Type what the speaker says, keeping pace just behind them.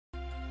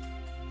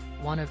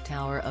One of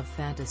Tower of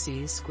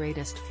Fantasy's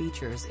greatest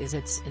features is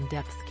its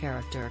in-depth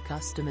character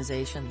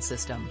customization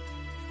system.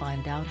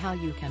 Find out how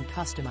you can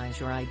customize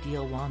your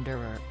ideal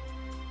wanderer.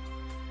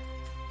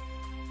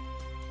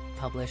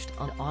 Published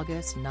on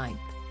August 9,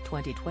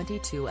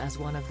 2022 as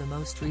one of the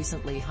most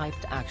recently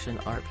hyped action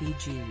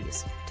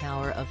RPGs,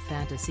 Tower of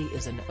Fantasy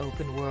is an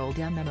open-world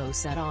MMO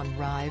set on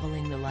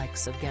rivaling the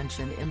likes of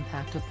Genshin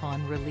Impact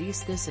upon release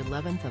this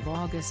 11th of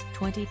August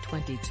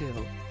 2022.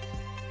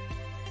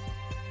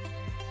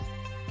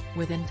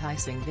 With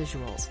enticing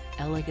visuals,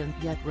 elegant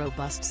yet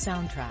robust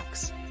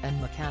soundtracks, and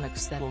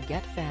mechanics that'll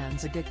get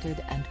fans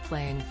addicted and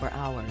playing for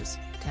hours,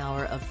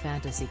 Tower of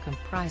Fantasy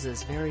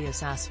comprises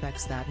various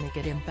aspects that make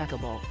it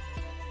impeccable.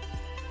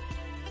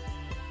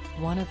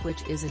 One of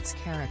which is its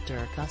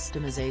character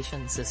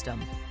customization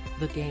system.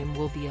 The game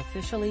will be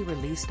officially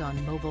released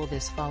on mobile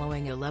this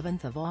following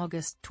 11th of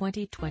August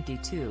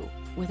 2022,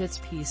 with its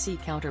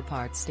PC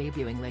counterparts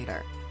debuting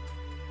later.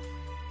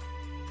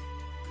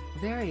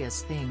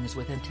 Various things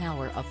within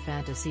Tower of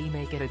Fantasy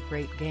make it a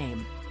great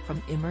game,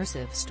 from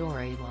immersive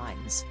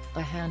storylines,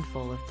 a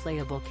handful of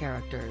playable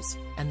characters,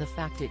 and the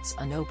fact it's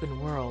an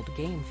open-world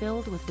game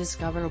filled with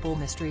discoverable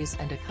mysteries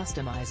and a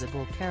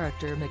customizable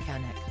character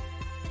mechanic.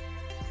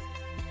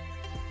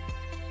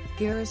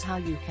 Here's how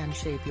you can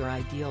shape your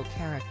ideal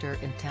character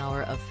in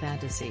Tower of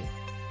Fantasy.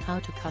 How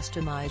to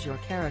customize your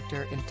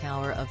character in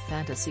Tower of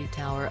Fantasy.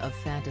 Tower of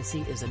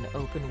Fantasy is an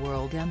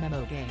open-world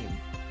MMO game.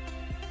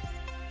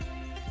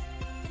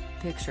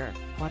 Picture,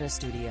 Hotta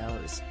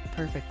Studios,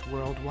 perfect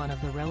world. One of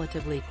the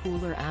relatively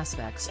cooler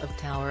aspects of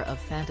Tower of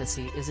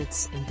Fantasy is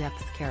its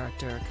in-depth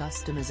character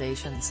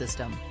customization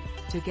system.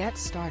 To get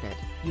started,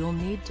 you'll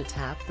need to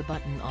tap the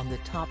button on the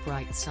top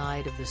right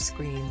side of the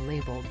screen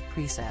labeled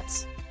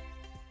Presets.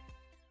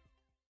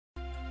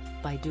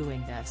 By doing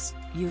this,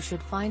 you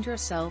should find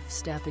yourself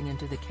stepping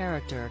into the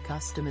character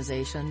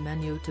customization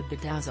menu to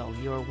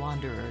bedazzle your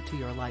wanderer to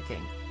your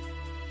liking.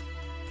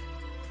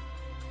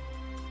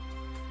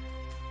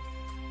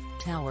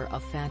 Tower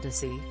of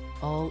Fantasy,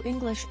 all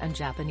English and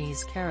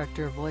Japanese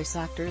character voice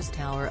actors.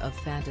 Tower of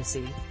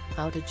Fantasy,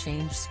 how to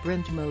change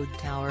sprint mode.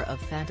 Tower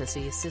of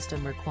Fantasy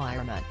system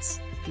requirements,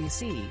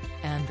 PC,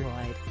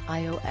 Android,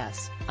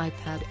 iOS,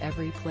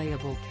 iPadEvery.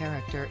 Playable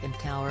character in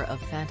Tower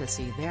of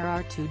Fantasy. There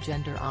are 2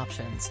 gender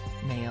options,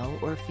 male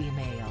or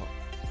female.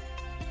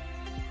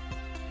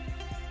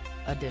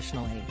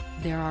 Additionally,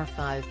 there are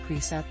 5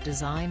 preset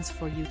designs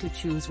for you to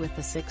choose, with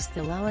the 6th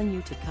allowing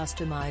you to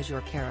customize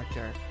your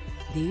character.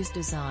 These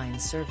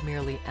designs serve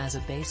merely as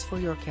a base for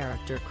your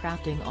character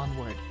crafting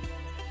onward.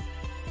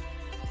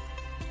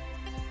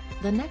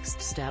 The next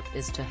step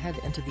is to head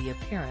into the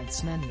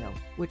appearance menu,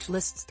 which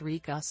lists 3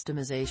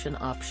 customization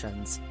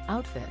options: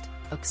 outfit,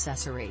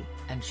 accessory,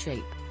 and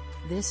shape.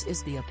 This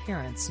is the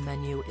appearance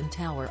menu in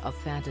Tower of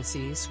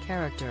Fantasy's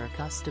character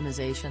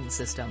customization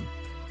system.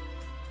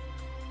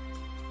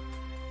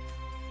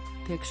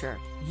 Picture,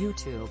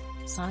 YouTube,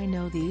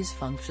 SyNo. These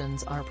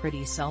functions are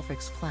pretty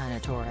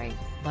self-explanatory,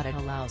 but it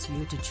allows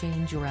you to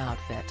change your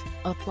outfit,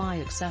 apply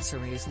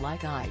accessories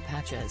like eye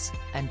patches,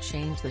 and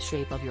change the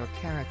shape of your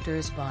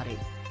character's body.